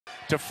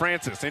to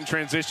Francis. In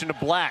transition to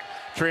Black.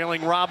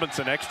 Trailing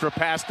Robinson. Extra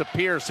pass to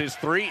Pierce. His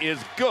three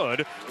is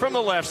good from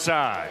the left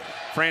side.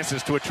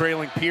 Francis to a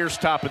trailing Pierce,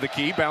 top of the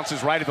key.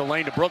 Bounces right of the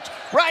lane to Brooks.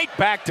 Right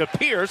back to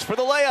Pierce for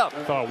the layup.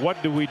 Thought,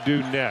 what do we do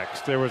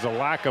next? There was a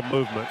lack of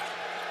movement.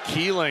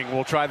 Keeling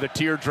will try the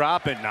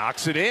teardrop and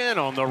knocks it in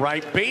on the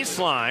right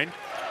baseline.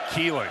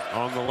 Keeling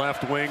on the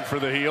left wing for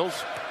the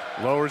Heels.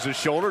 Lowers his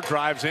shoulder,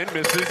 drives in,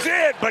 misses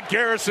it. But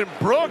Garrison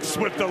Brooks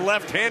with the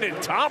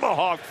left-handed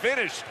tomahawk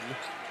finish.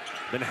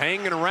 Been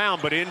hanging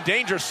around, but in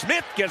danger.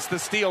 Smith gets the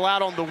steal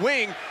out on the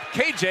wing.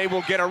 KJ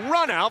will get a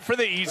run out for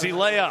the easy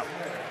layup.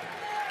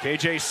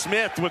 KJ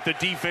Smith with the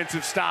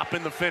defensive stop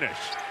in the finish.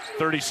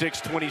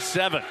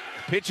 36-27.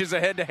 Pitches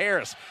ahead to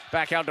Harris.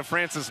 Back out to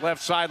Francis,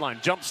 left sideline.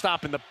 Jump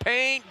stop in the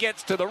paint.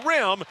 Gets to the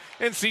rim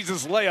and sees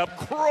his layup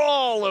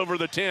crawl over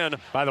the 10.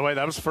 By the way,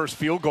 that was the first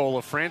field goal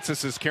of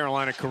Francis's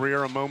Carolina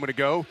career a moment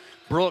ago.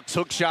 Brooks'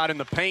 hook shot in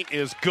the paint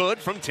is good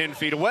from 10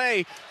 feet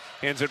away.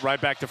 Hands it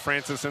right back to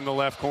Francis in the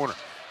left corner.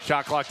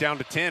 Shot clock down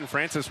to 10.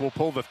 Francis will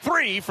pull the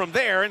three from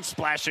there and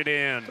splash it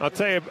in. I'll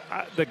tell you,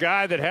 the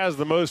guy that has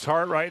the most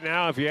heart right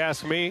now, if you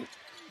ask me,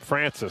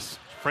 Francis.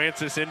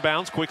 Francis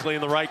inbounds quickly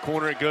in the right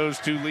corner. It goes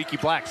to Leaky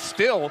Black.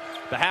 Still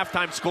the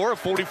halftime score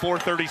of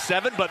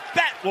 44-37, but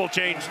that will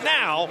change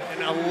now. An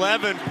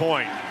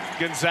 11-point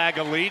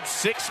Gonzaga lead.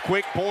 6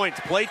 quick points.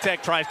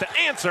 Playtech tries to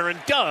answer and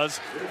does.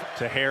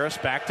 To Harris,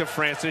 back to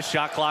Francis.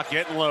 Shot clock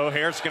getting low.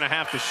 Harris going to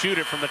have to shoot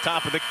it from the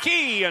top of the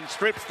key and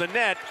strips the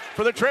net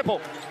for the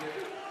triple.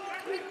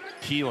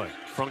 Keeling,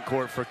 front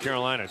court for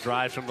Carolina,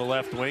 drives from the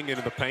left wing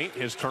into the paint.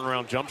 His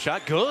turnaround jump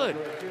shot, good.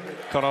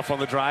 Cut off on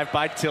the drive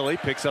by Tilly,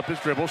 picks up his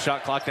dribble,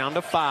 shot clock down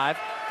to 5.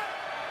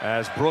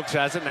 As Brooks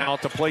has it now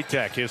to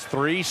Playtech. His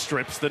three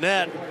strips the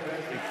net.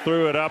 He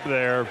threw it up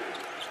there,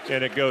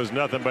 and it goes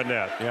nothing but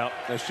net. Yeah,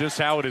 that's just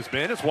how it has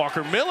been. It's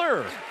Walker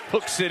Miller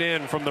hooks it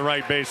in from the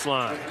right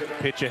baseline.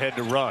 Pitch ahead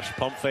to Rush,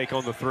 pump fake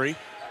on the three,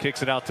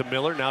 kicks it out to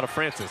Miller, now to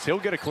Francis. He'll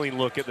get a clean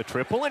look at the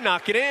triple and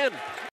knock it in.